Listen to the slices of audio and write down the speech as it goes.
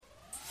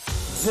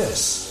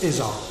This is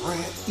our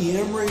Rant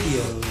EM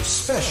Radio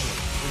special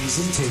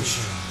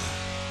presentation.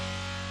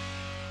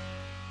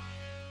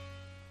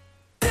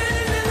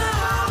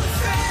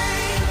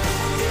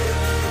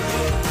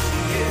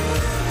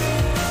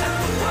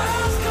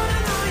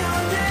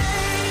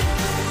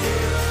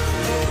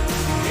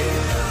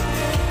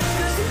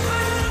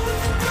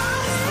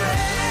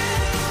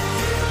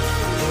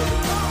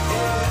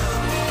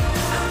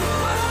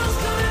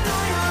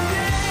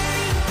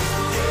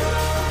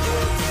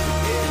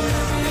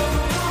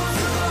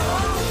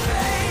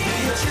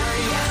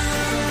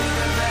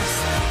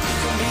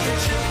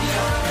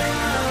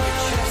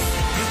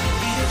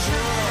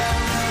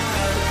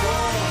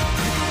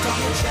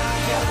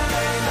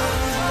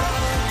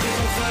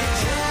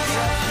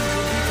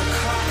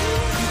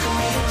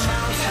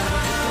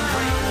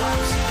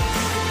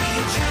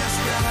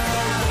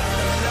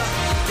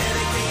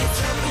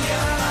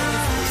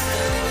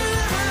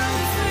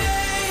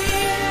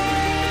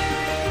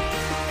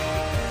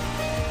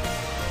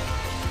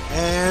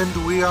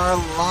 We are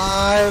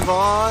live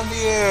on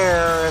the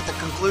air at the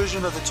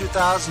conclusion of the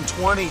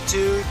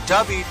 2022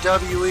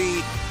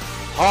 WWE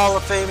Hall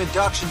of Fame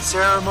induction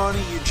ceremony.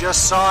 You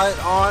just saw it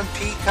on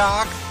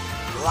Peacock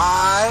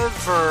live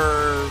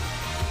for,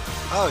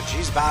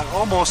 about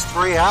almost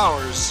 3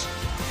 hours.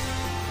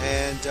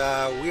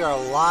 And we are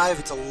live.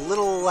 It's a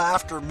little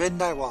after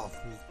midnight. Well,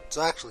 it's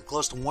actually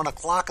close to 1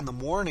 o'clock in the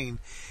morning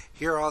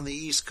here on the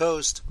East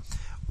Coast.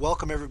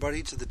 Welcome,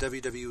 everybody, to the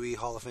WWE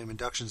Hall of Fame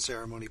induction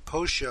ceremony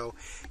post-show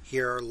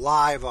here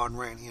live on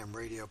Rant EM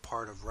Radio,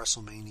 part of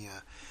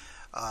WrestleMania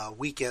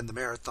weekend, the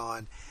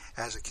marathon,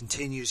 as it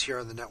continues here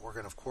on the network.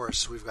 And, of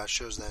course, we've got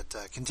shows that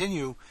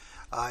continue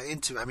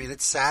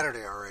it's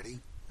Saturday already.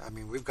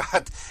 We've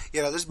got,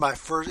 this is my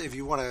first, if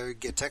you want to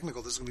get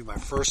technical, this is going to be my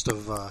first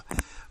of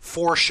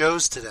 4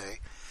 shows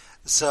today.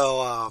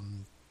 So,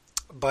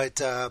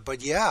 but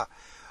yeah,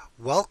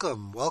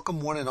 welcome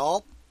one and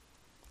all.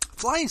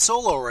 Flying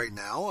solo right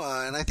now,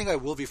 and I think I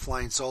will be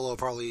flying solo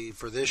probably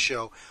for this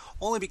show,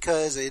 only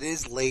because it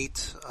is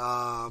late.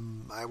 I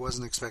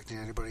wasn't expecting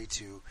anybody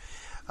to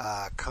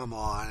come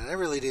on, and I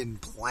really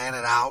didn't plan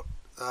it out,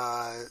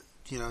 to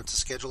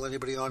schedule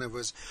anybody on. It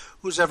was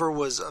whoever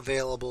was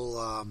available,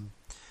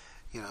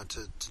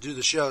 to do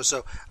the show.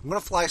 So I'm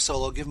going to fly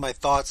solo, give my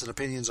thoughts and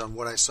opinions on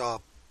what I saw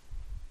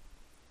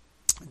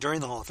during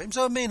the Hall of Fame.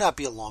 So it may not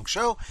be a long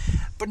show,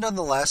 but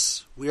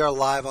nonetheless, we are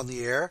live on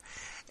the air.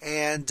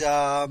 And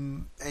yeah,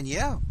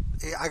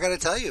 I got to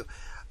tell you,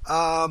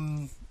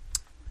 from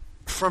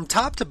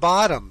top to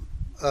bottom,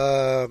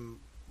 I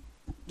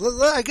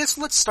guess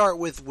let's start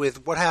with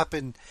what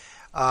happened,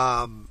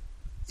 to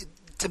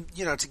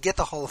get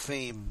the Hall of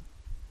Fame,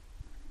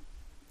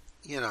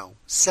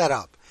 set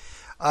up.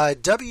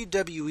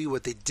 WWE,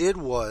 what they did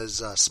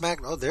was,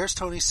 there's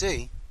Tony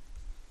C.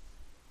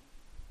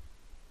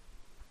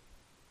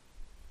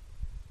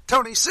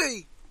 Tony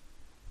C!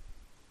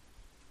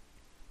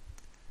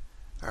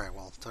 All right,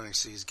 well, Tony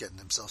C is getting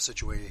himself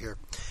situated here.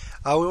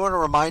 We want to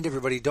remind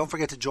everybody, don't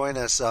forget to join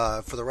us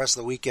for the rest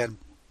of the weekend.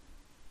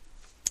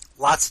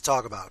 Lots to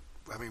talk about.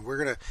 We're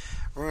gonna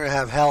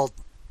have hell.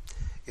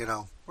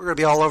 We're gonna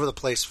be all over the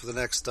place for the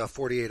next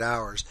 48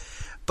 hours.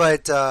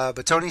 But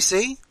Tony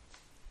C,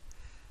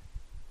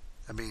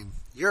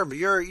 you're a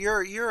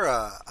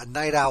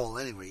night owl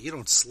anyway. You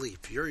don't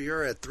sleep.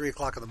 You're at 3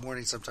 o'clock in the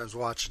morning sometimes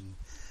watching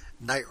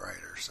Knight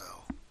Rider. So.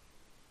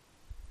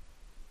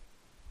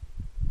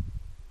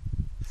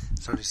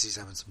 Tony C's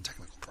having some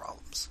technical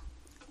problems,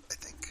 I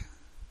think.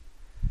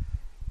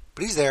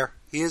 But he's there.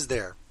 He is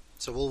there.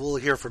 So we'll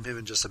hear from him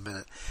in just a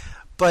minute.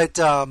 But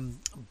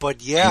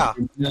yeah,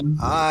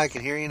 I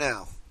can hear you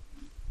now.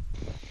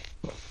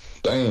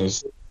 Dang,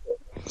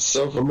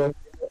 so familiar.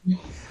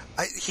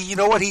 You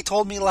know what he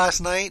told me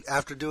last night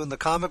after doing the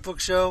comic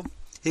book show?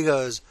 He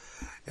goes,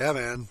 "Yeah,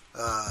 man,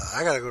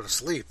 I gotta go to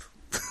sleep."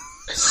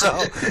 so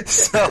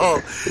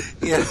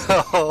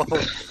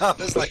I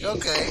was like,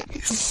 okay.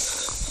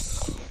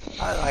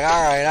 All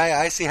right,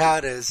 I see how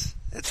it is.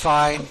 It's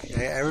fine.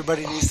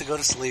 Everybody needs to go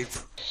to sleep.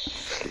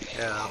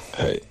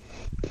 Hey,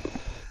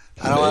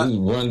 they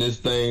run this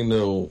thing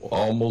to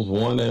almost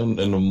 1 in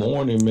the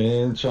morning,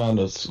 man, trying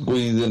to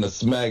squeeze in a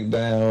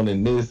SmackDown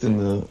and this and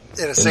the...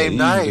 In the same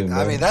night.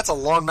 Evening, that's a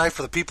long night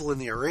for the people in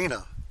the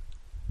arena.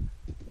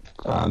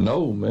 I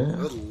know, man.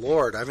 Good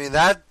Lord.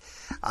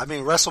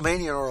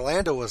 WrestleMania in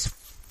Orlando was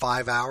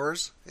 5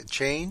 hours and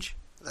change.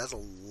 That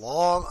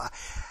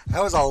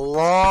was a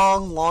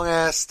long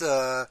ass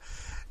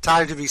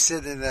time to be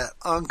sitting in that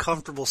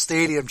uncomfortable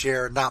stadium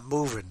chair and not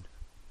moving.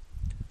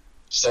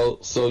 So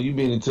you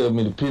mean to tell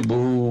me the people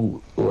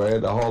who were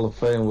at the Hall of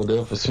Fame were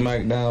there for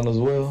SmackDown as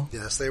well?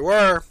 Yes, they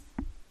were.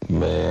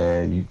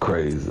 Man, you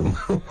crazy. and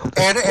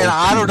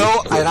I don't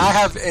know,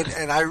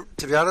 and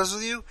to be honest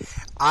with you,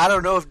 I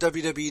don't know if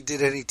WWE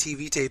did any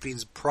TV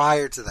tapings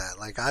prior to that.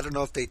 I don't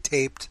know if they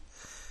taped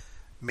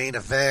Main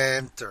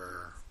Event or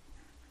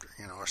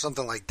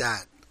something like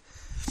that.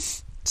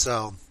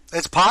 So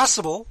it's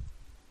possible,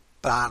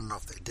 but I don't know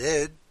if they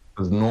did.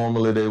 Because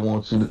normally they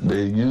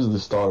usually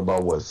start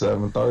about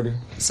 7:30?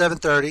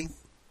 7:30.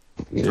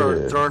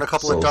 throwing a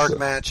couple of dark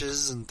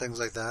matches and things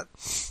like that.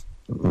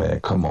 Man,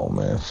 come on,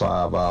 man.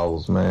 5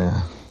 hours,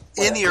 man.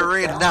 In the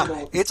arena.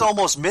 Now, it's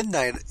almost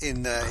midnight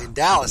in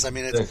Dallas. I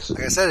mean, it's,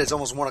 like I said, it's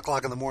almost 1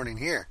 o'clock in the morning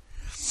here.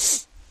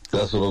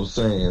 That's what I'm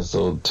saying.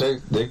 So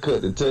they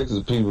cut the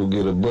Texas people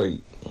get a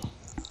break.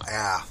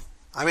 Yeah.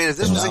 I mean, if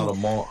this was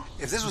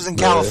in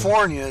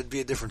California, it'd be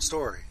a different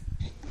story.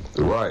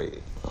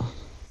 Right.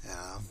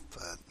 Yeah,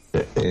 but...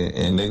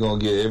 And they're going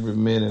to get every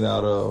minute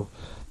out of...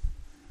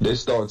 They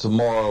start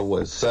tomorrow,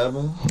 what,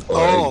 7?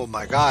 Oh, 8?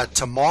 My God.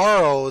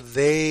 Tomorrow,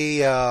 they...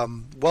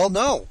 well,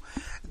 no.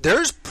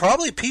 There's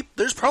probably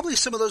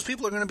some of those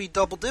people are going to be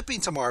double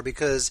dipping tomorrow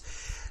because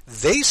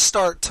they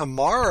start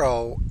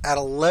tomorrow at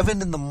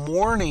 11 in the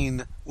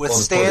morning with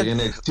stand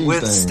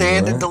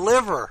and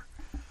deliver.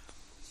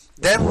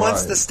 Then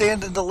once the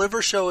stand and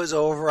deliver show is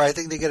over, I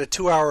think they get a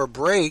 2-hour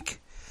break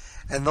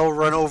and they'll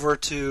run over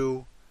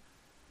to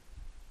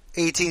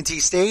AT&T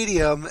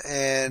Stadium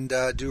and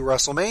do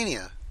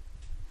WrestleMania.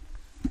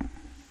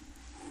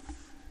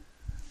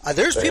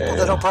 There's people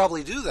that'll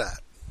probably do that.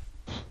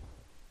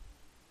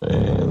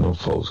 Man, them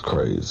folks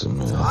crazy,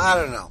 man. So, I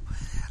don't know.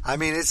 I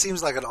mean, it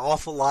seems like an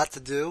awful lot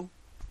to do,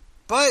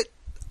 but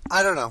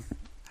I don't know.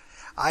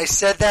 I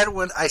said that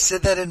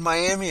in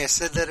Miami. I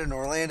said that in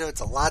Orlando.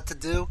 It's a lot to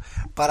do,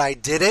 but I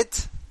did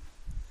it.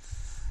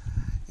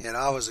 You know,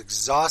 I was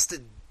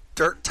exhausted,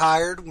 dirt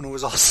tired when it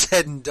was all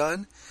said and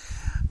done.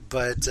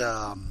 But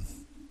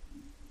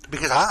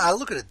because I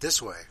look at it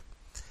this way,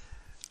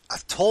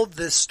 I've told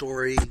this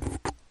story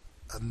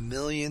a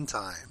million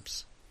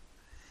times.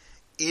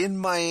 In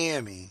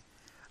Miami,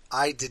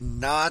 I did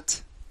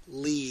not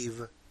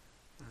leave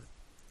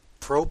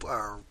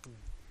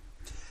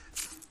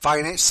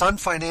Sun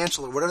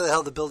Financial, or whatever the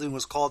hell the building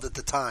was called at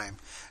the time,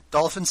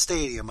 Dolphin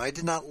Stadium. I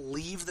did not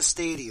leave the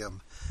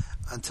stadium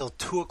until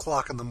 2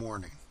 o'clock in the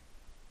morning.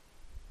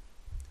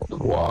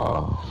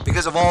 Wow!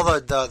 Because of all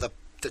the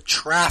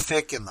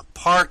traffic and the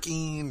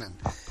parking, and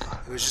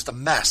it was just a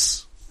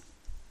mess.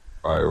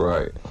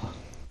 Right.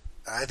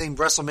 I think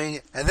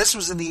WrestleMania, and this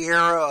was in the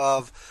era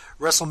of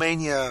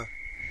WrestleMania,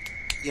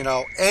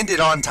 ended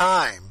on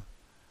time.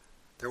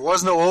 There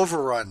was no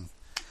overrun.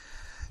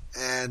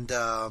 And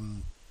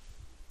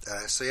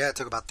so, it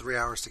took about 3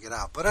 hours to get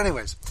out. But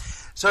anyways,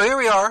 so here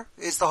we are.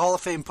 It's the Hall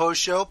of Fame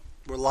post show.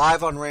 We're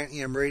live on Rant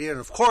EM Radio. And,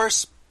 of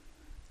course,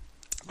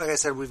 like I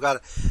said,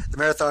 the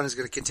marathon is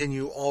going to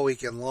continue all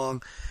weekend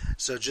long.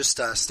 So just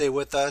stay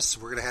with us.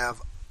 We're going to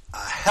have a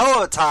hell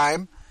of a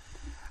time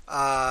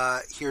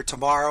here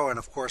tomorrow and,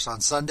 of course,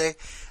 on Sunday.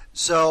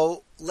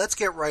 So let's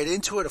get right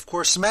into it. Of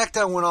course,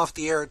 SmackDown went off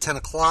the air at 10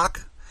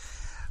 o'clock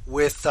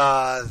with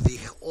the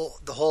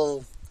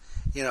whole,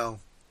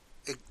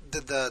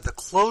 the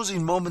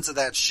closing moments of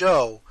that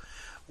show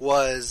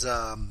was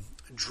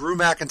Drew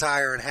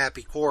McIntyre and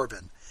Happy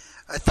Corbin.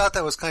 I thought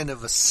that was kind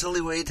of a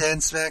silly way to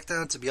end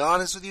SmackDown, to be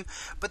honest with you.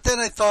 But then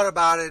I thought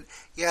about it.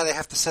 Yeah, they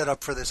have to set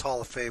up for this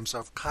Hall of Fame, so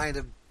it kind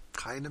of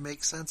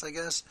makes sense, I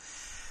guess.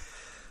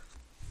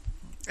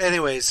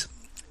 Anyways,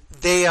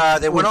 they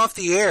went off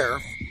the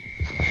air,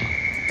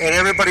 and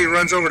everybody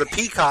runs over to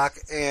Peacock,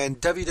 and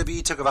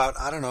WWE took about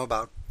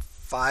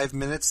 5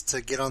 minutes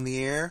to get on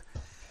the air,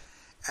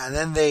 and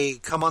then they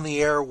come on the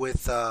air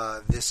with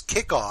this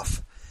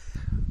kickoff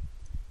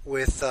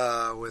with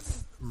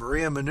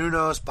Maria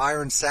Menounos,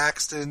 Byron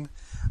Saxton,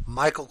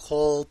 Michael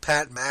Cole,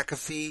 Pat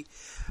McAfee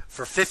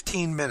for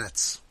 15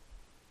 minutes.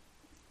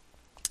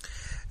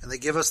 And they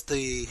give us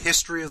the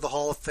history of the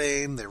Hall of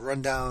Fame. They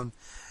run down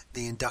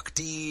the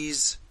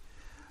inductees.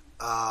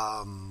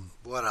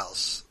 What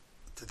else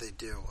did they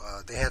do?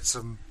 They had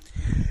some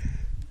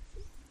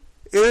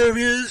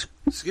interviews.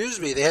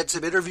 They had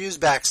some interviews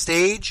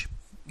backstage.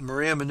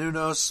 Maria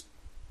Menounos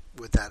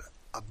with that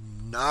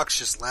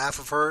obnoxious laugh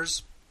of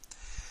hers.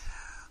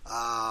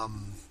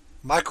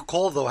 Michael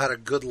Cole, though, had a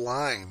good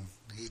line.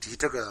 He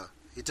took a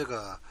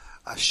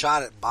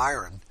shot at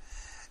Byron,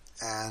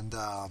 and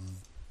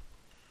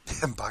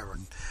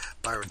Byron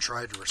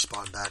tried to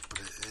respond back, but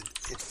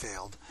it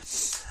failed.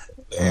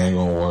 It ain't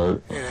gonna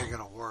work. It ain't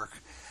gonna work.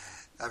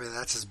 I mean,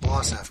 that's his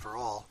boss after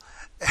all.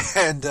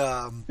 And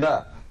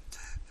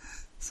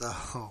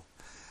so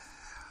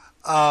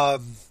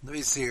let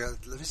me see.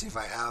 Let me see if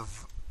I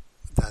have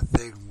that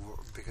thing,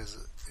 because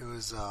it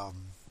was.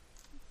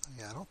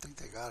 I don't think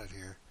they got it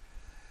here.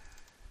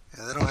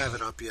 Yeah, they don't have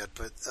it up yet,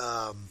 but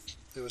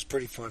it was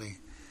pretty funny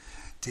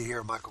to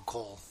hear Michael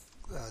Cole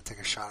take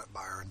a shot at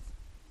Byron.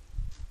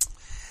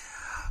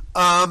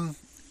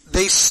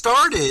 They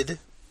started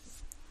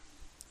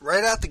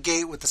right out the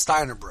gate with the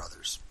Steiner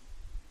brothers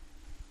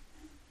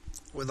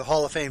when the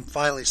Hall of Fame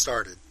finally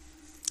started.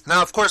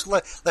 Now, of course,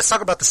 let's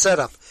talk about the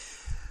setup.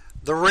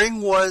 The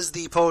ring was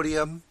the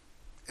podium,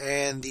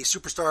 and the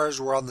superstars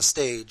were on the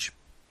stage,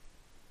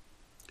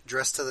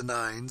 dressed to the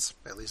nines.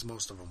 At least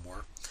most of them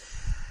were.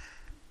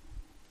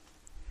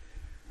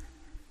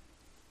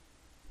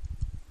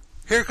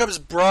 Here comes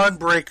Braun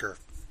Breaker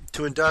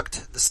to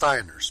induct the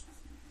Steiners.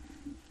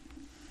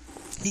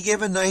 He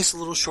gave a nice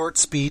little short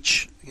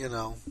speech,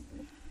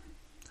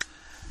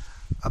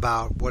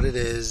 about what it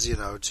is,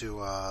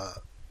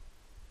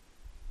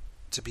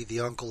 to be the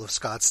uncle of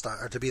Scott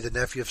Steiner, or to be the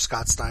nephew of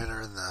Scott Steiner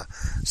and the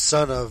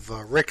son of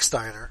Rick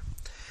Steiner.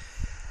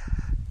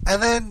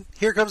 And then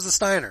here comes the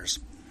Steiners.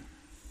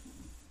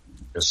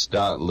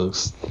 Scott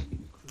looks.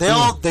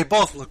 They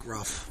both look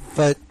rough,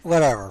 but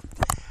whatever.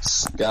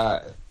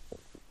 Scott.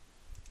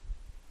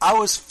 I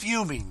was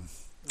fuming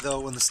though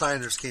when the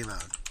Steiners came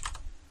out.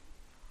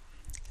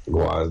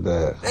 Why is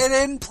that? They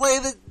didn't play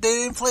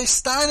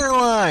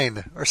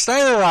Steinerline or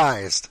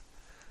Steinerized.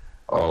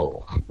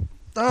 Oh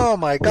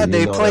my God!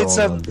 They played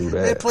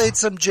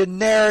some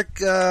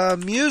generic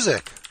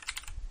music.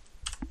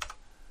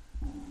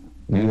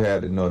 You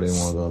had to know they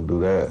weren't going to do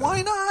that.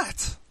 Why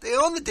not? They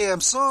own the damn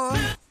song.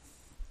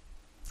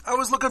 I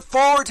was looking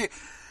forward to.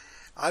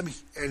 And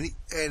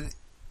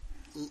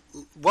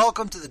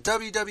welcome to the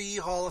WWE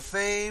Hall of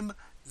Fame,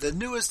 the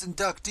newest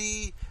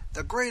inductee,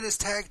 the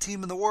greatest tag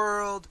team in the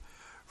world,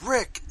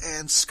 Rick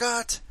and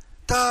Scott,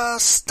 the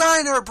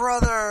Steiner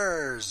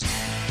brothers.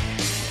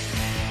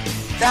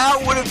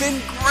 That would have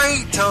been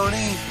great,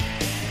 Tony.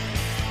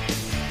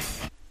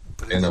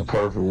 In a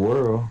perfect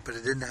world. But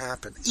it didn't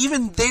happen. They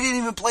didn't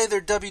even play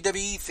their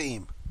WWE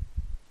theme,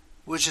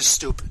 which is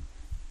stupid.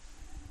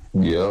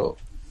 Yep.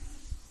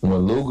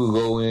 When Luger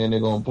go in,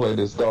 they're going to play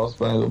this Star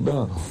Spangled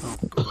Banner.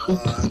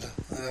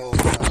 Oh,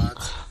 God.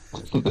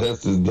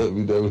 That's his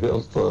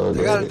WWF song.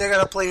 They got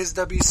to play his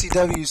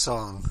WCW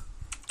song.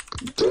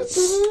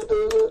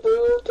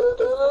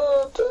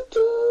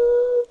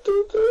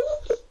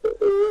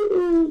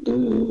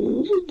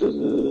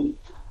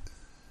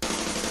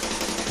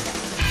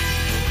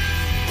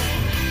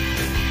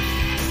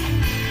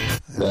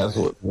 That's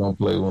what they're going to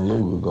play when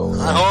Luger goes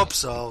in. I hope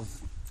so.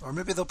 Or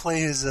maybe they'll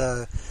play his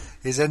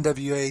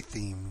NWA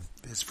theme,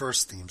 his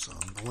first theme song,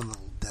 the one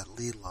that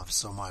Lee loves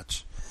so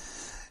much.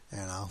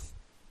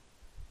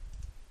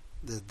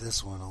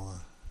 This one will...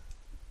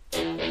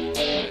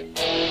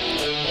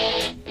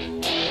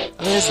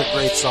 It's a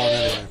great song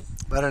anyway.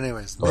 But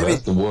anyways, maybe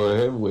that's the World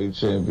Heavyweight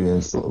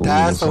Champion.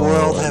 That's the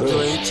World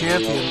Heavyweight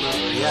Champion,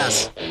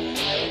 yes.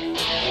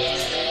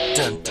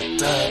 Dun, dun,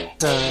 dun,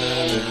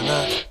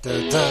 dun,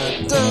 dun,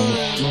 dun,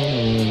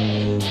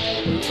 dun.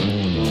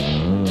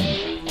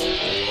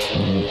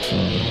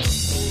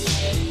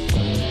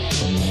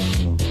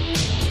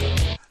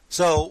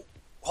 So,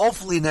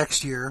 hopefully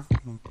next year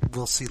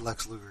we'll see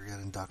Lex Luger get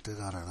inducted.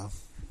 I don't know.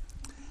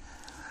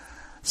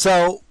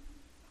 So,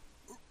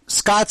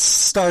 Scott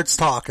starts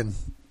talking.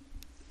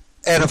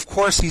 And of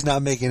course he's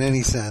not making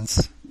any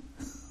sense.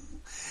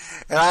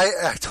 And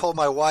I told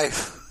my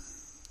wife,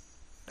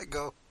 I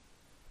go,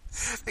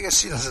 I guess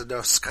she doesn't know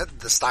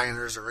the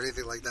Steiners or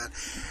anything like that.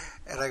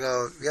 And I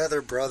go, yeah,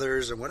 they're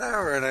brothers and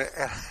whatever. And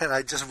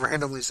I just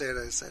randomly said,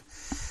 I said,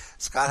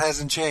 Scott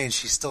hasn't changed.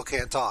 She still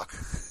can't talk.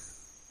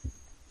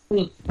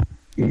 You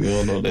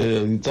don't know what the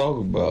hell you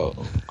talking about.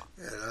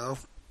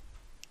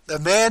 The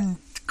man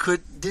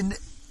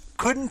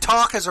couldn't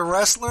talk as a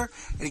wrestler,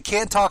 and he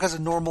can't talk as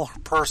a normal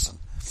person.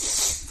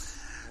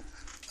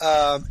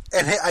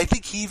 And I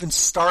think he even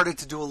started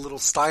to do a little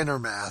Steiner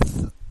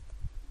math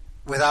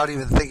without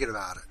even thinking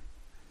about it.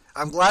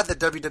 I'm glad that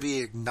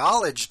WWE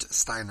acknowledged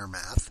Steiner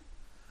math.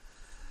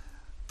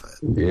 But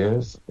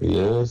yes,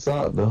 it's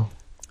out though.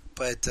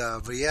 But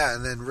yeah,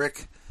 and then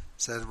Rick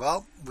said,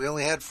 "Well, we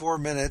only had 4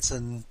 minutes,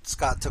 and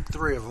Scott took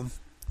 3 of them,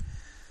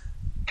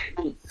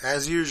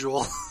 as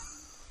usual."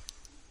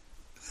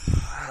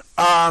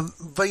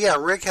 But yeah,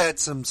 Rick had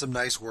some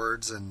nice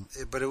words,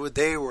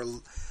 they were,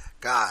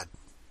 God,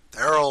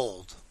 they're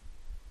old.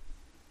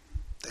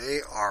 They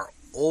are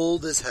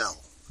old as hell,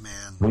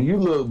 man. When you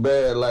look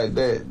bad like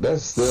that,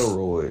 that's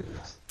steroids.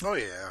 Oh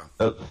yeah.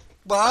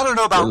 Well, I don't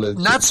know about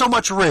not so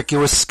much Rick. It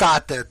was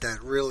Scott that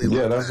really.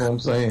 Yeah, that's bad. What I'm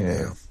saying.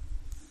 Yeah.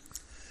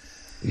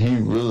 He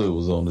really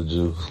was on the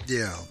juice.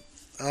 Yeah.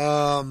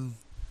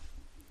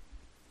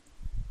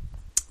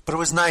 But it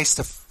was nice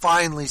to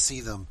finally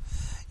see them,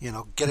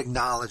 get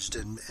acknowledged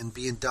and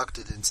be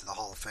inducted into the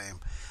Hall of Fame.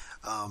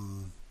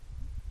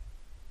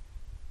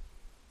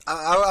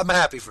 I'm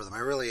happy for them. I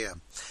really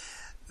am.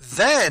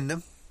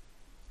 Then,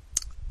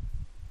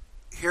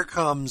 here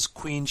comes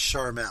Queen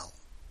Sharmell.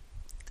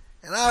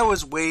 And I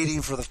was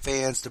waiting for the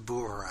fans to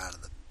boo her out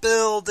of the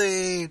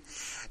building.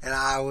 And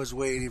I was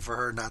waiting for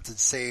her not to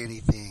say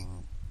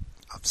anything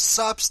of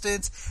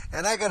substance.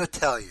 And I gotta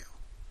tell you,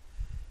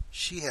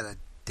 she had a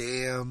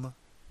damn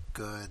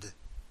good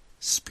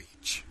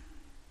speech.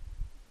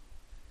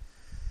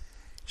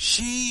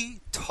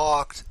 She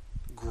talked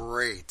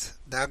great.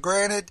 Now,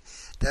 granted,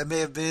 that may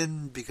have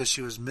been because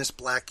she was Miss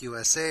Black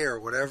USA or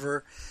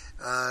whatever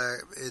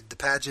the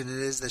pageant it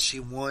is that she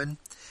won.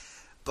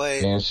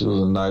 And she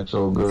was a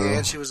Nitro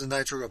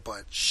girl.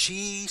 But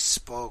she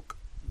spoke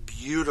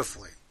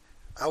beautifully.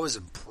 I was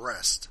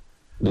impressed.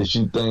 Did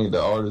she think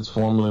the artist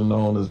formerly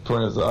known as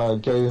Prince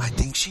IK? I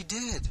think she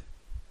did.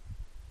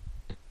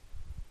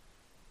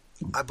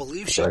 I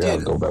believe she did. I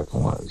gotta go back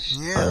and watch.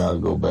 Yeah. I gotta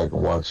go back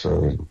and watch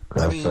her.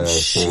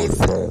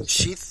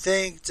 She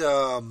thanked.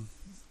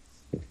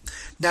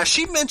 Now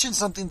she mentioned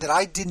something that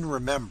I didn't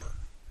remember.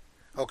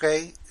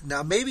 Okay?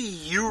 Now, maybe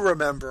you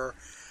remember,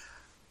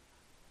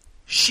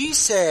 she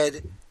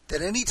said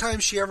that anytime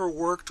she ever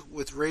worked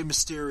with Rey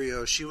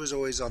Mysterio, she was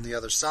always on the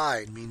other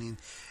side, meaning,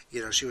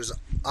 she was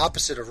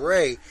opposite of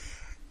Rey,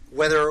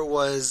 whether it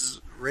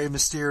was Rey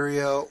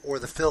Mysterio or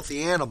the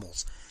Filthy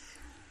Animals.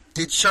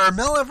 Did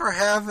Sharmell ever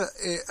have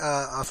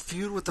a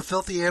feud with the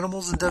Filthy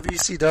Animals in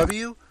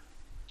WCW?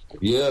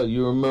 Yeah,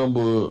 you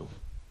remember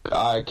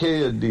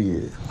Ikea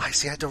did. I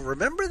don't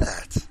remember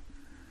that.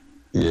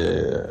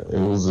 Yeah, it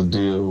was a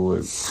deal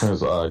with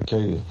Prince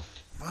Ikea.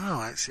 Wow,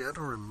 I don't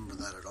remember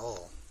that at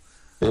all.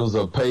 It was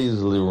a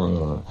Paisley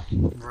run.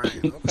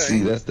 Right, okay. See,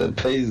 that's that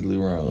Paisley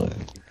run.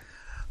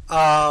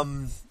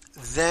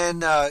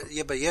 Then,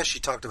 she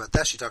talked about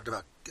that. She talked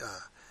about,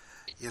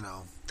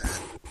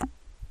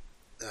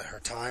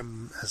 her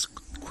time as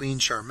Queen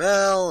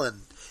Sharmell,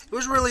 and it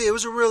was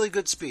a really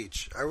good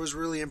speech. I was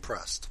really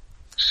impressed.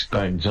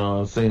 Thank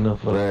John Cena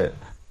for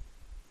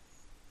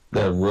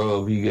that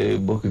rub he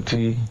gave Booker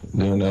T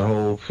during that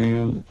whole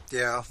feud.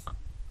 Yeah.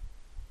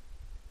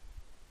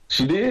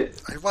 She did?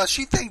 Well,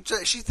 she thanked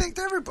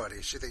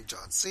everybody. She thanked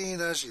John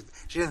Cena. She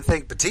didn't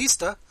thank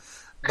Batista.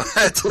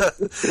 But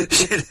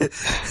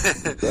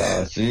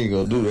she ain't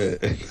gonna do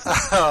that.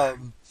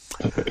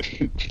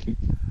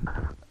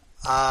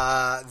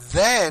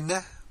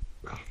 Then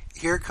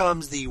here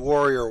comes the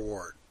Warrior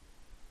Award,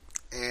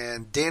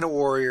 and Dana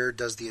Warrior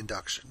does the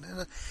induction.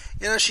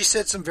 And she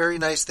said some very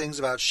nice things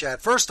about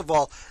Shad. First of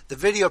all, the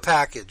video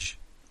package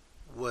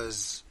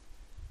was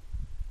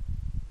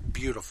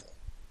beautiful.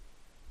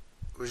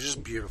 It was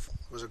just beautiful.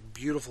 It was a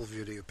beautiful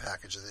video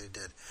package that they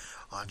did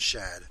on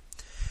Shad.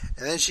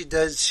 And then she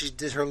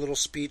did her little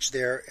speech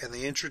there, and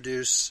they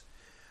introduce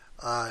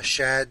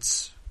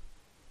Shad's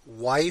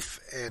wife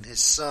and his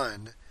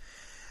son,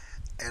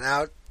 and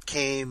out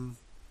came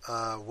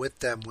with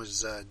them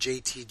was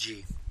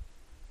JTG.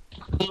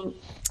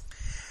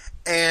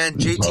 And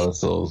JTG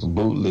those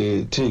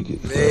bootleg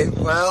tickets.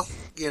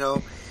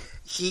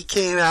 He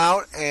came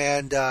out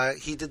and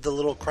he did the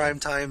little crime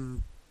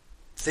time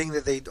thing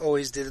that they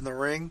always did in the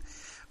ring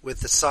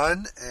with the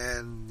son,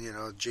 and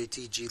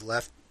JTG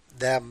left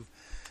them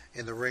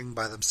in the ring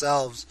by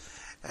themselves,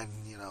 and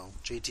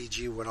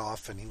JTG went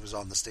off and he was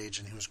on the stage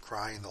and he was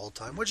crying the whole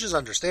time, which is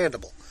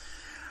understandable.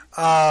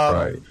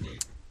 Right.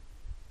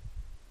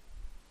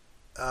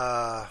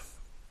 The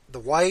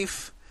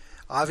wife,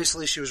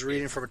 obviously she was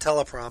reading from a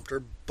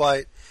teleprompter,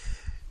 but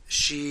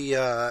she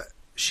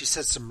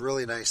said some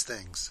really nice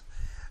things.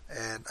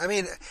 And I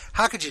mean,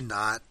 how could you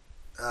not?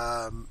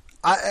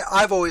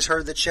 I've always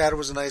heard that Shad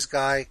was a nice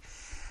guy,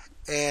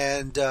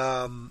 and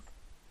then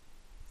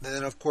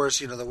of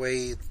course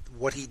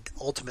what he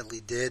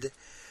ultimately did,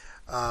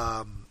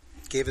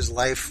 gave his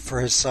life for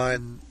his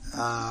son.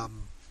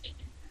 I'm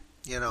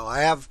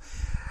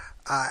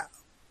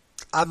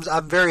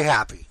very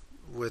happy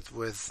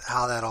with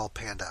how that all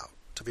panned out,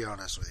 to be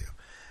honest with you.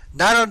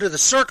 Not under the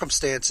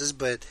circumstances,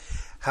 but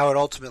how it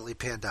ultimately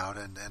panned out,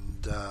 and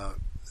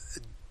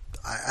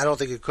I don't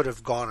think it could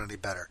have gone any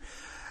better.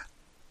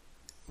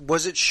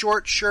 Was it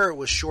short? Sure, it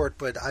was short,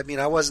 but I mean,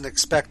 I wasn't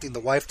expecting the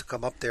wife to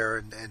come up there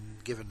and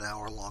give an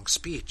hour-long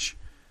speech.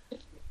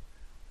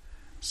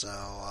 So,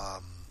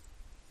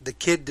 the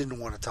kid didn't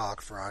want to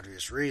talk for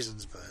obvious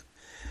reasons, but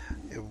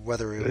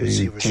whether it was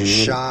he was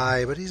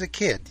shy, but he's a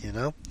kid,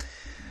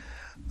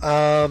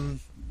 Then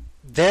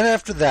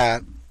after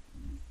that,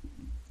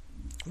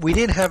 we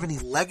didn't have any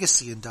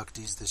legacy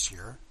inductees this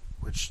year,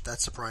 which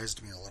that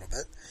surprised me a little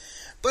bit,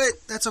 but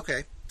that's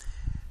okay.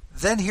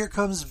 Then here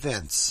comes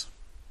Vince,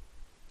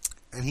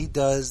 and he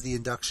does the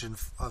induction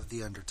of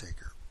The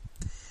Undertaker.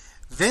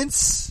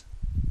 Vince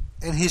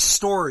and his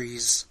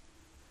stories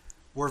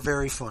were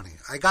very funny.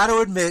 I got to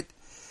admit,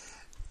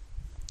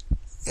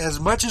 as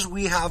much as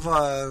we have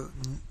we're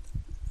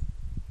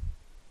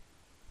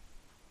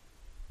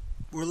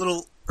a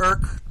little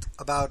irked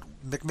about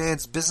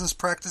McMahon's business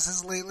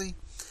practices lately,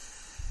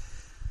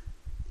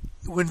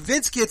 when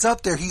Vince gets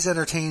up there, he's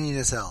entertaining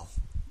as hell.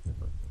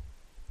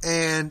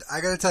 And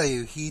I got to tell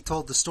you, he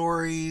told the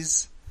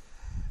stories,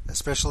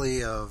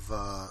 especially of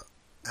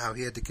how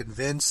he had to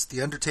convince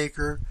The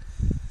Undertaker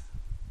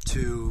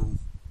to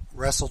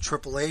wrestle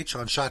Triple H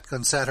on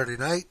Shotgun Saturday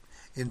Night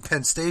in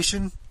Penn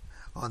Station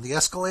on the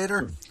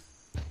escalator.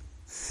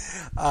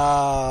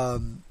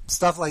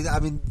 Stuff like that. I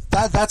mean,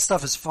 that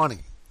stuff is funny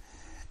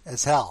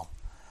as hell.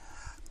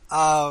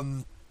 I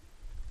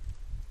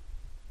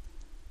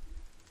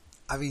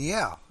mean,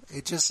 yeah,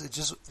 it just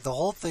the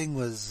whole thing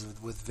was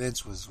with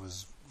Vince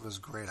was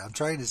great. I'm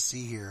trying to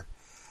see here.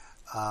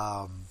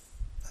 I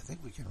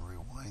think we can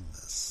rewind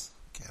this,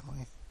 can't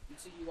we?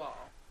 To you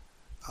all.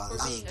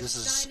 This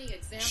is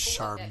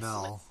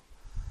Sharmell,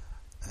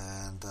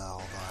 and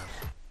hold on,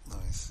 let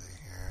me see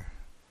here.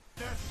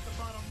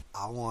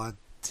 I want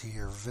to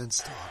hear Vince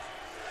talk,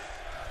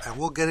 and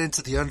we'll get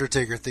into the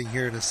Undertaker thing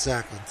here in a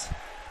second.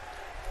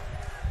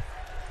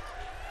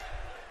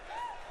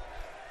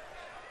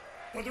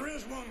 But there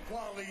is one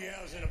quality he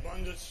has in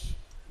abundance,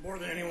 more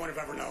than anyone I've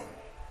ever known.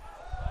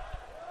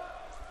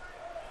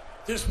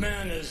 This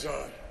man is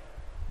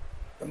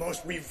the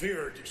most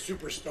revered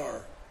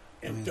superstar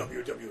in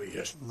WWE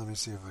history. Let me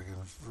see if I can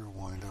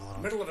rewind a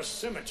little. Middle of a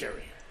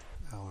cemetery.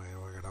 Oh wait,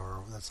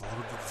 that's a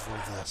little bit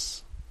before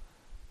this.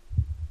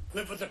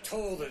 Live with the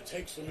toll that it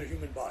takes on the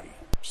human body.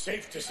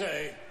 Safe to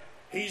say,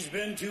 he's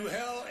been to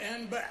hell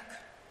and back.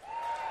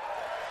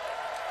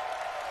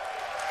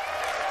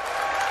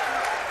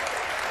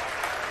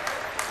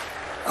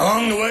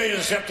 Along the way, he's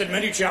accepted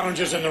many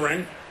challenges in the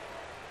ring.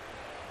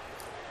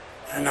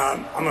 And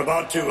I'm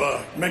about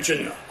to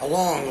mention a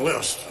long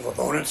list of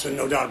opponents, and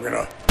no doubt I'm going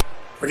to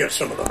forget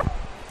some of them.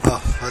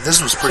 Oh,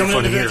 this was pretty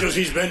funny here. Some of the individuals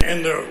he's been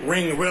in the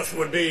ring with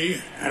would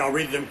be, and I'll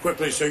read them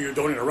quickly so you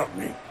don't interrupt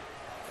me.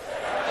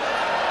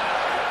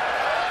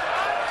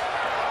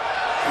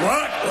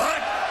 What?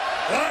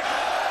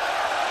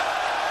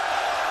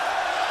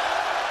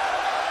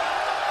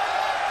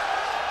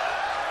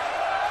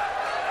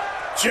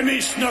 Jimmy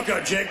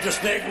Snuka, Jake the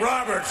Snake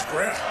Roberts,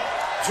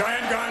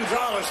 Giant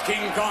Gonzalez,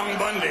 King Kong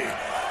Bundy,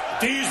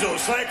 Diesel,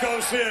 Psycho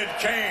Sid,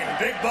 Kane,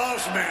 Big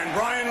Boss Man,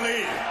 Brian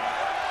Lee,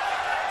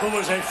 who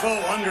was a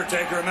faux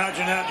Undertaker.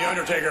 Imagine that, the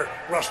Undertaker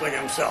wrestling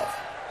himself.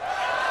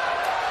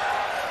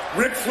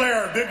 Ric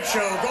Flair, Big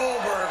Show,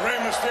 Goldberg, Rey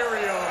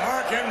Mysterio,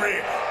 Mark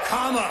Henry,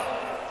 Kama,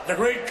 the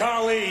Great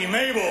Khali,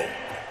 Mabel,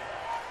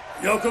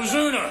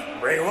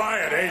 Yokozuna, Bray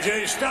Wyatt,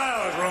 AJ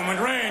Styles,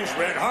 Roman Reigns,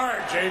 Bret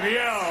Hart,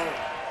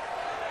 JBL,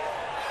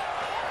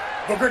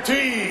 Booker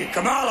T,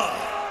 Kamala,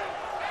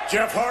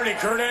 Jeff Hardy,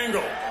 Kurt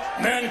Angle,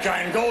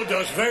 Mankind,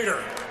 Goldust,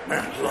 Vader.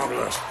 Man, it's a long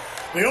list.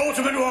 The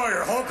Ultimate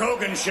Warrior, Hulk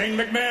Hogan, Shane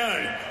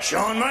McMahon,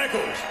 Shawn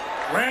Michaels,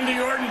 Randy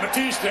Orton,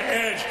 Batista,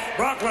 Edge,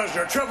 Brock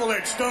Lesnar, Triple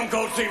H, Stone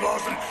Cold Steve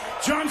Austin,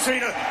 John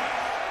Cena,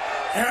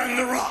 and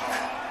The Rock.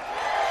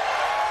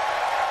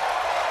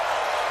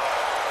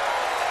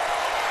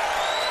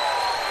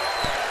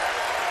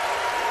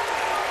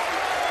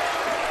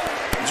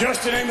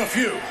 Just to name a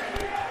few.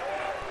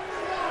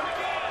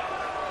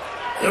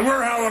 There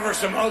were, however,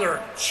 some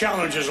other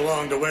challenges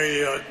along the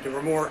way that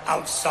were more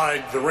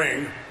outside the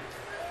ring,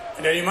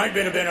 and that he might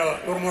have been a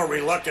little more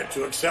reluctant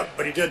to accept,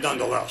 but he did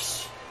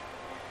nonetheless.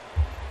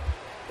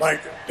 Like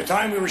the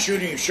time we were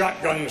shooting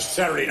Shotgun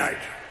Saturday Night.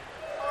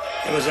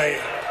 It was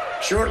a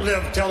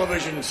short-lived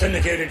television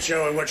syndicated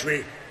show in which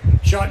we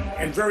shot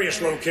in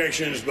various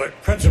locations, but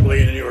principally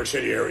in the New York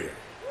City area.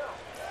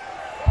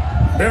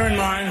 Bear in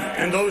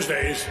mind, in those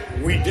days,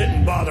 we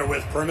didn't bother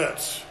with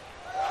permits.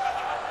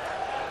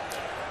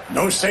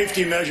 No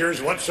safety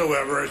measures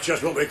whatsoever. It's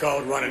just what we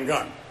called run and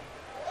gun.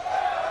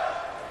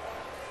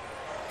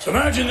 So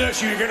imagine this.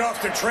 You get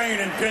off the train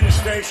in Penn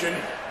Station,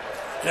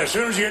 and as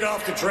soon as you get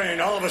off the train,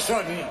 all of a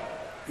sudden,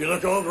 you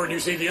look over and you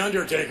see The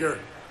Undertaker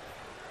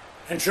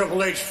and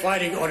Triple H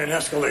fighting on an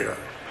escalator.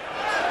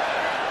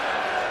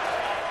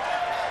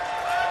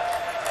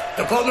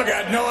 The public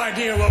had no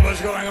idea what was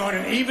going on,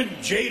 and even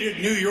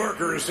jaded New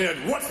Yorkers said,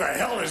 "What the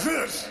hell is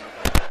this?"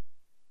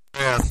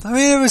 Yeah, I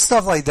mean, it was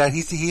stuff like that.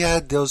 He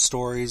had those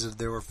stories, and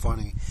they were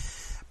funny.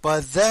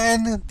 But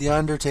then The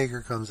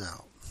Undertaker comes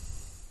out.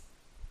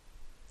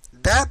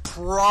 That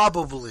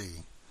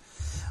probably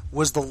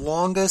was the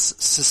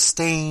longest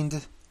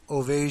sustained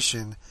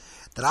ovation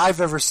that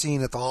I've ever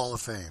seen at the Hall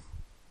of Fame.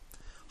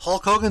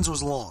 Hulk Hogan's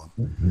was long,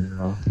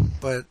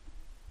 but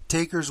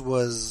Taker's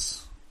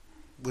was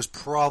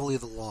probably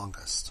the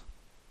longest.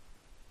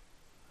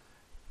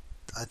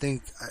 I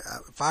think,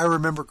 if I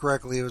remember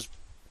correctly, it was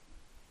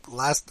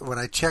when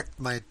I checked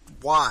my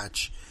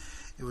watch,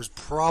 it was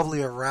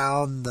probably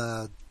around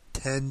the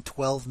 10,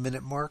 12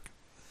 minute mark.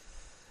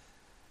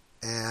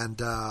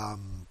 And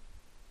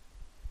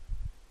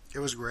it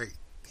was great.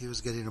 He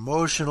was getting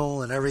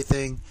emotional and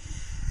everything.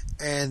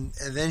 And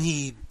then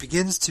he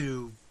begins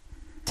to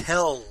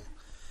tell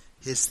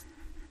his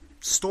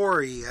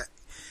story.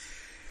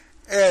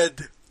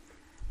 And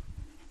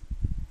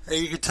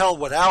you can tell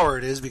what hour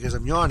it is because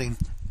I'm yawning.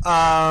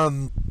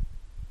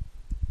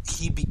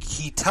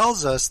 He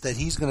tells us that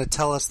he's going to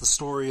tell us the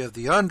story of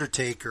The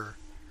Undertaker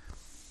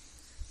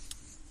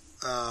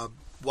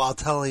while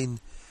telling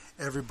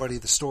everybody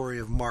the story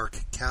of Mark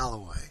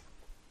Calloway.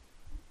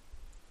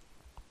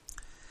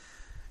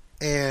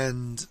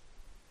 And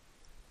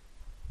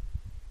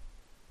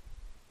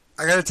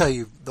I got to tell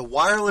you, the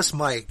wireless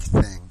mic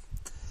thing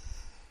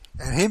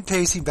and him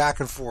pacing back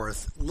and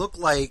forth looked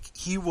like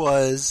he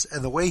was,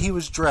 and the way he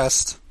was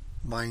dressed,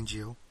 mind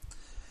you,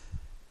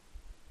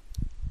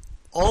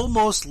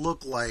 almost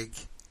looked like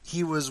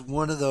he was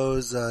one of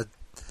those,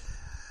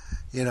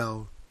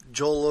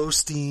 Joel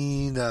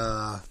Osteen,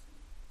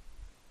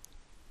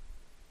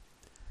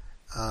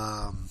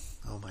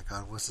 oh my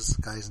God, what's this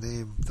guy's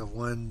name?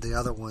 The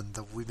other one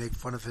that we make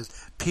fun of, his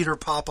Peter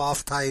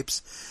Popoff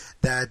types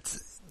that,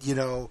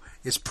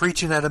 is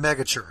preaching at a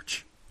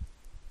megachurch.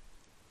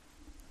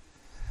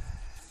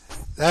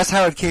 That's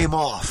how it came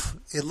off.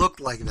 It looked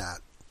like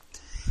that.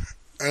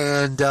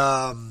 And,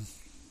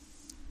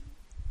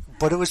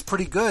 but it was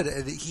pretty good.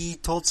 And he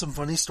told some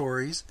funny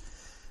stories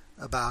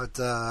about,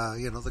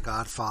 The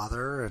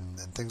Godfather and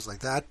things like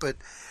that. But,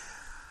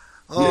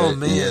 man.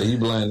 Yeah, he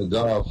blamed the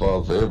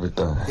Godfather for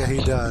everything. Yeah,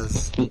 he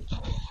does.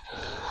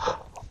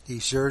 He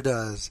sure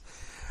does.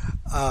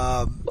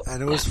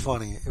 And it was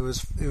funny. It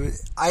was.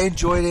 I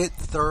enjoyed it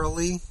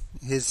thoroughly.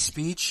 His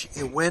speech.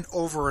 It went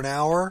over an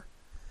hour.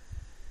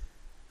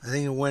 I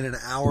think it went an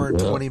hour and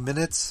 20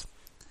 minutes,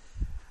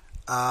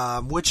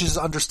 which is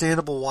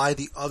understandable why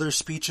the other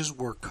speeches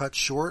were cut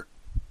short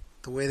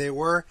the way they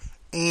were,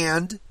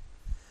 and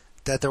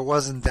that there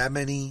wasn't that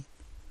many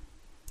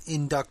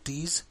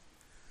inductees.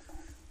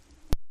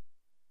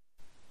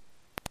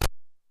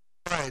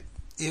 But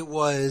it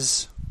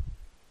was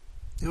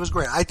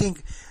great. I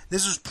think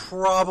this was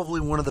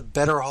probably one of the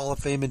better Hall of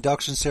Fame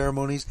induction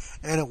ceremonies,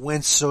 and it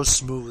went so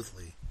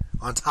smoothly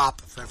on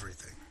top of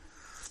everything.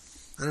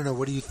 I don't know.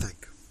 What do you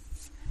think?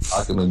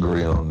 I can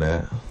agree on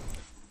that.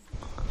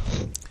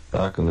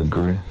 I can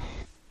agree.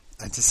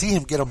 And to see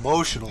him get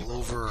emotional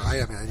over, I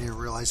didn't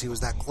realize he was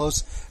that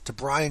close to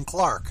Brian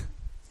Clark.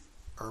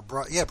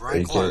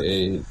 Brian Clark.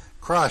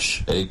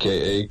 Crush.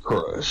 AKA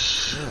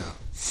Crush. Yeah.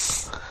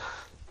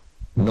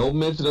 No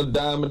mention of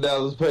Diamond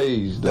Dallas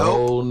Page the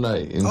whole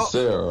night. And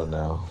Sarah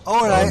now.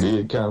 Oh, and I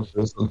did kind of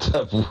feel some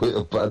type of way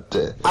about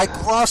that.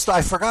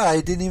 I forgot.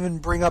 I didn't even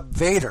bring up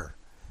Vader.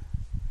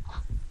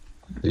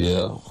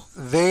 Yeah.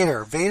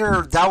 Vader,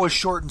 that was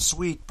short and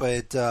sweet,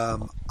 but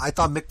I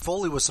thought Mick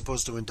Foley was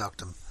supposed to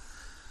induct him.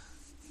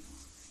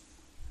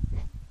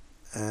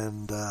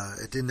 And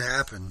it didn't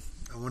happen.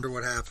 I wonder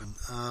what happened.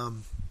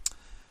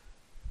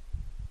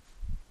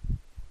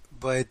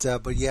 But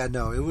yeah,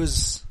 no, it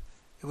was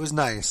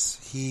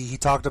nice. He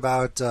talked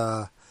about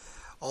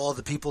all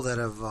the people that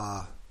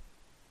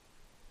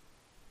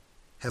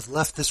have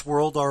left this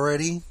world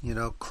already. You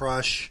know,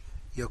 Crush,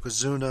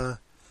 Yokozuna,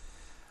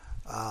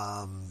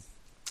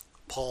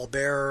 Paul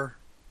Bearer.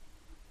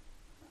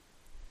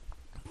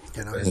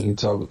 You know, it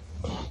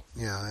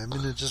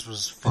just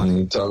was funny. And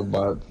he talked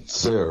about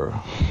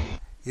Sarah.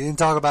 He didn't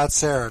talk about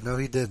Sarah. No,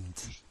 he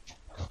didn't.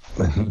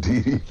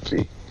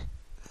 DDP.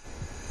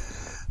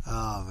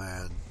 Oh,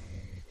 man.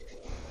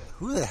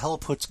 Who the hell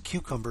puts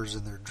cucumbers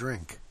in their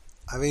drink?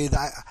 I mean,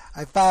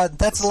 I found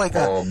that's like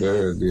Paul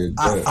Bearer did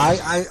that.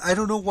 I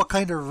don't know what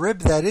kind of rib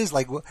that is.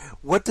 Like,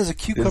 what does a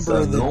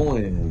cucumber it's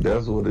annoying.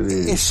 That's what it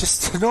is. It's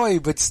just annoying,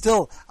 but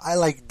still, I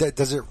like that.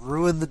 Does it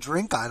ruin the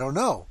drink? I don't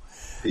know.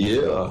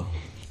 Yeah.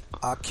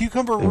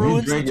 Cucumber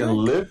ruins the drink. If you're drinking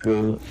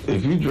liquor,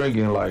 if you're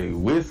drinking like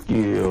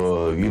whiskey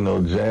or,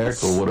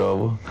 Jack or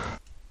whatever,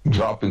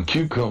 dropping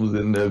cucumbers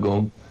in there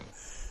gonna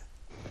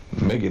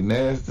make it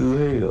nasty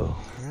as hell.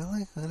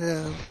 Really?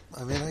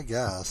 I mean, I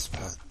guess,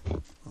 but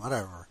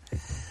whatever.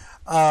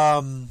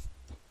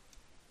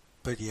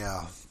 But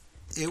yeah,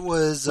 it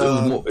was.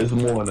 It's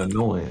more an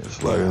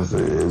annoyance. Like I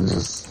said, it's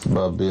just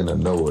about being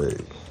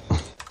annoyed.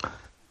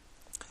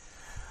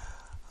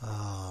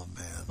 Oh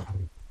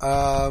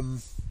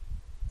man.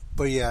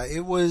 But yeah,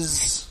 it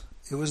was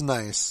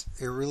nice.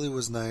 It really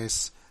was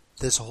nice.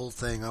 This whole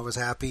thing, I was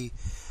happy.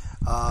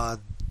 The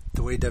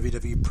way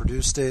WWE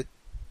produced it.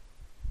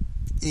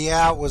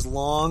 Yeah, it was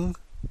long,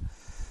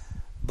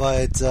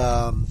 but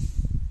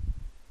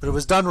it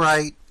was done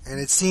right, and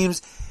it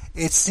seems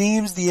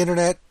the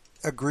internet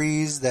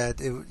agrees that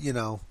it,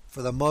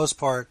 for the most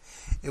part,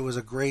 it was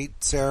a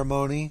great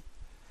ceremony.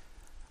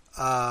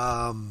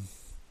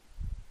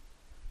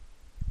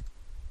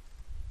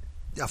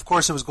 Of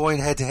course, it was going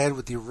head to head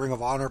with the Ring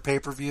of Honor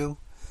pay-per-view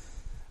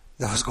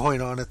that was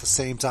going on at the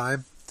same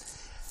time,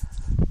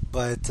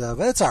 but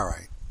it's all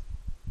right.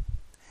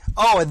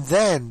 Oh, and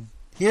then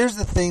here's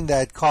the thing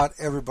that caught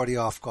everybody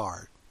off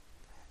guard,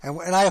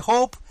 and I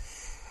hope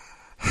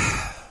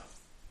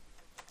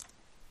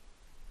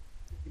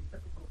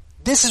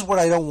this is what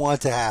I don't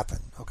want to happen.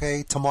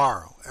 Okay,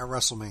 tomorrow at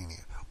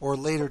WrestleMania or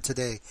later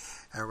today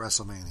at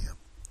WrestleMania.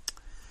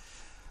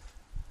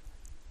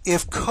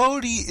 If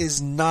Cody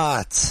is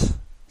not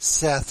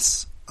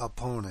Seth's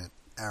opponent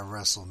at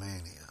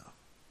WrestleMania,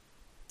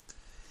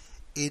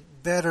 it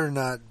better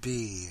not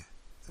be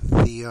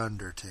The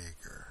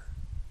Undertaker.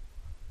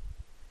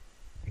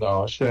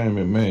 No, Shane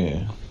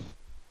McMahon.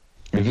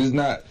 If it's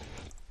not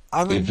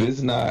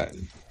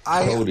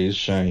Cody, it's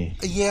Shane.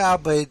 Yeah,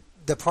 but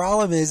the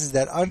problem is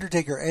that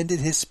Undertaker ended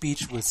his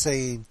speech with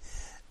saying,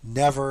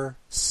 "Never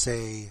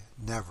say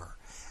never,"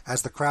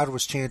 as the crowd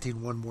was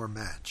chanting one more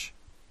match.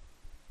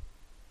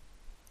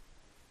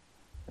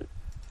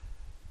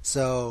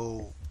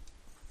 So,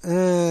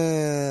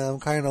 I'm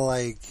kind of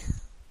like,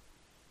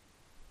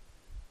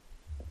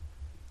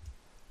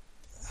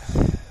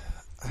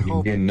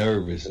 you're getting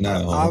nervous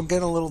now. I'm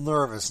getting a little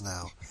nervous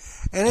now,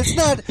 and it's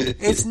not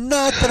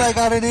that I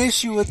got an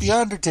issue with the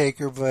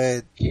Undertaker,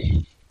 but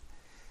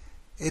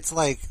it's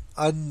like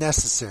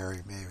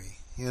unnecessary, maybe,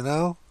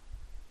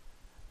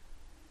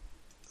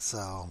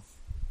 So,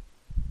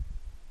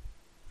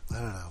 I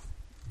don't know.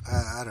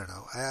 I don't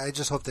know. I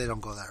just hope they don't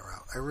go that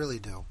route. I really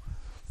do.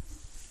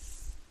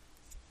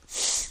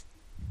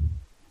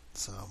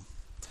 So,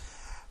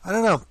 I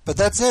don't know, but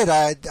that's it.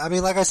 I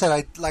mean, like I said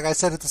at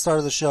the start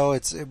of the show,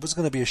 it was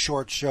going to be a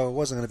short show. It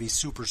wasn't going to be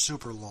super,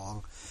 super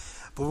long.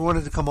 But we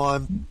wanted to come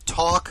on,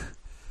 talk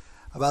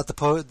about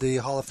the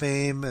Hall of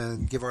Fame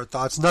and give our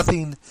thoughts.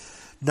 Nothing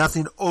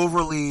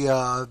overly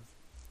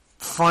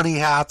funny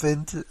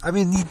happened. I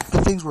mean,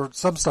 the things were,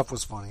 some stuff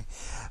was funny,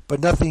 but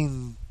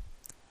nothing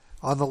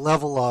on the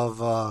level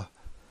of,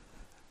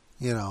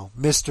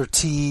 Mr.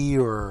 T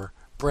or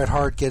Bret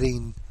Hart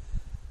getting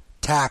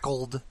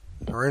tackled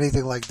or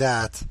anything like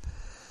that.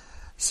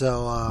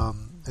 So,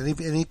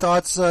 any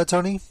thoughts,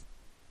 Tony,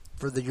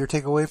 for your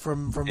takeaway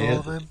from all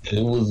of them?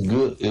 It was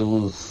good. It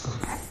was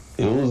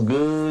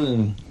good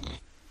and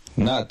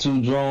not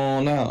too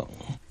drawn out.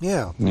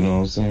 Yeah. You know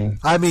what I'm saying?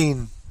 I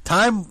mean,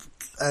 time,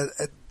 an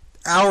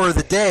hour of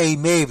the day,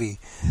 maybe.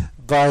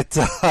 But,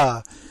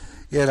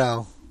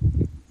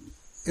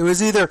 it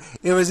was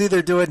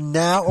either do it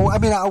now, or, I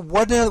mean,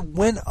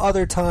 when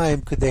other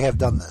time could they have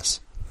done this?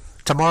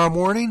 Tomorrow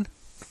morning?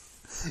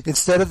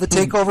 Instead of the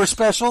TakeOver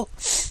special?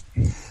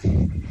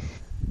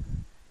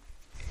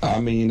 I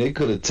mean, they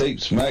could have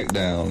taped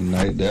SmackDown.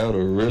 Like, that would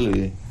have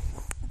really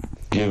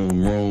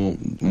given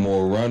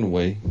more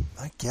runway.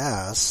 I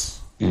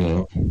guess.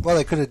 Well,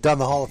 they could have done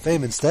the Hall of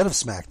Fame instead of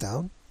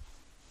SmackDown.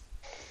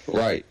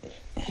 Right.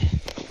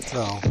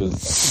 So,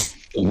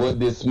 what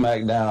did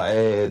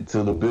SmackDown add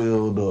to the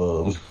build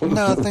of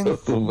nothing?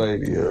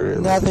 WrestleMania,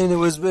 really? Nothing. It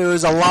was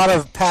a lot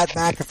of Pat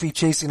McAfee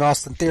chasing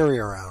Austin Theory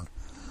around.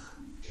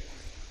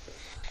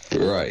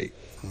 Right.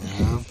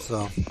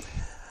 So.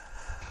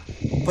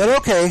 But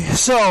okay,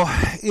 so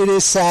it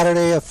is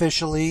Saturday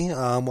officially.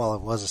 Well,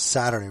 it was a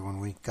Saturday when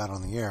we got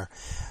on the air.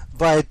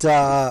 But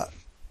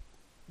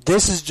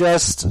this is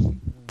just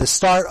the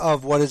start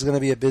of what is going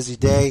to be a busy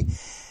day.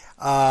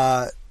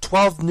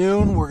 12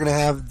 noon, we're going to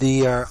have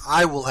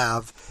I will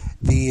have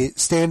the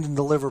Stand and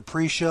Deliver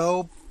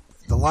pre-show.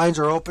 The lines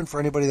are open for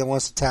anybody that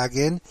wants to tag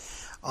in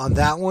on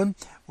that one.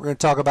 We're going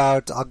to talk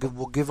about,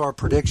 we'll give our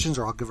predictions,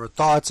 or I'll give our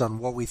thoughts on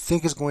what we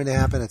think is going to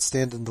happen at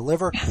Stand and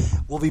Deliver.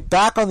 We'll be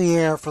back on the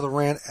air for the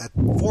rant at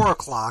 4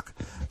 o'clock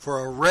for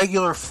a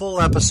regular full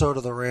episode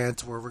of the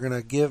rant, where we're going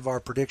to give our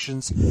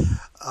predictions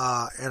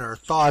and our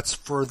thoughts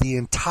for the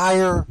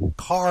entire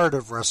card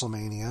of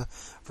WrestleMania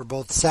for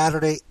both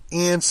Saturday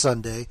and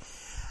Sunday.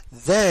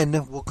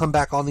 Then we'll come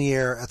back on the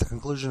air at the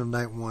conclusion of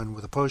night one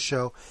with a post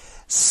show.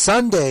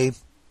 Sunday,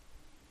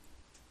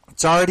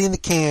 it's already in the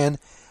can.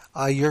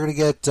 You're going to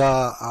get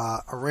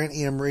a Rant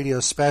AM Radio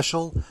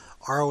special,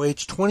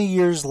 ROH 20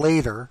 years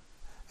later,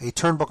 a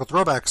Turnbuckle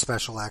Throwback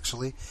special,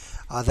 actually.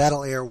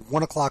 That'll air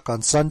 1 o'clock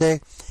on Sunday.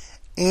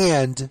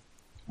 And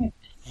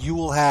you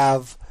will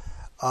have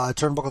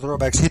Turnbuckle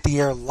Throwbacks hit the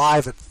air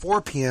live at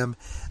 4 p.m.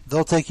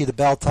 They'll take you to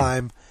bell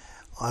time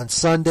on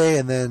Sunday,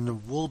 and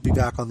then we'll be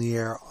back on the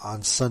air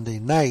on Sunday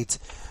night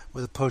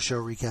with a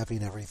post-show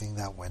recapping everything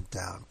that went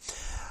down.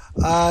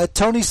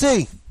 Tony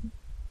C.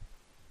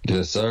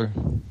 Yes, sir.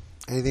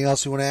 Anything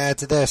else you want to add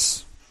to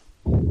this?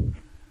 Shout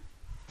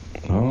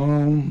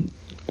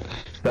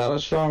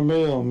out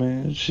Charmel,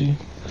 man. She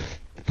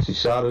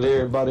shouted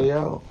everybody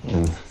out.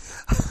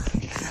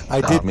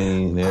 I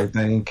mean,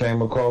 everything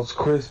came across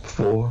crisp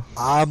for.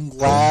 I'm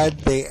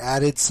glad they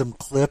added some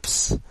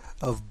clips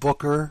of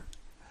Booker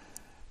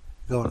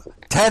going,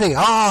 Teddy,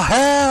 oh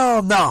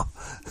hell no!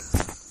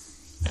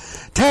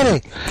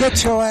 Teddy,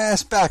 get your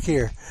ass back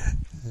here.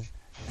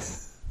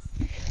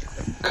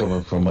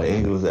 Coming from an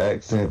English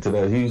accent to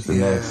that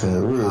Houston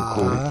accent real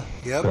quick.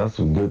 Yep. That's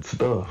some good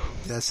stuff.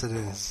 Yes, it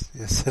is.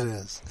 Yes, it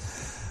is.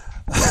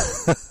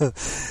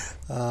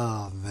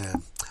 Oh,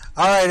 man.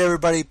 All right,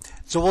 everybody.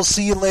 So we'll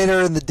see you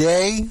later in the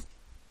day.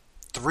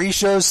 3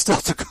 shows still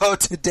to go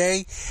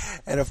today.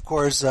 And, of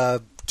course,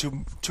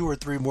 two or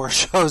three more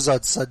shows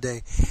on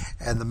Sunday.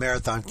 And the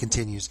marathon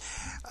continues.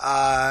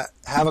 Have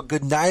a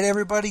good night,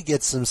 everybody.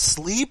 Get some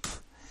sleep,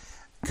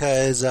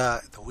 because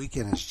the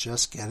weekend is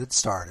just getting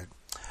started.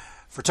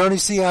 For Tony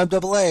C, I'm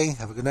Double A.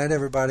 Have a good night,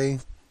 everybody.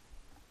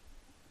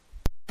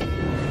 As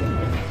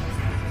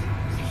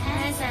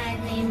I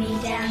lay me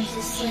down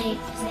to sleep,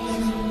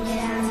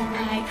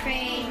 I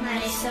pray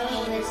my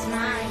soul is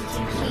mine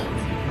to keep.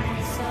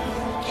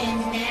 And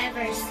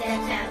never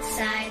step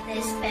outside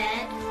this bed.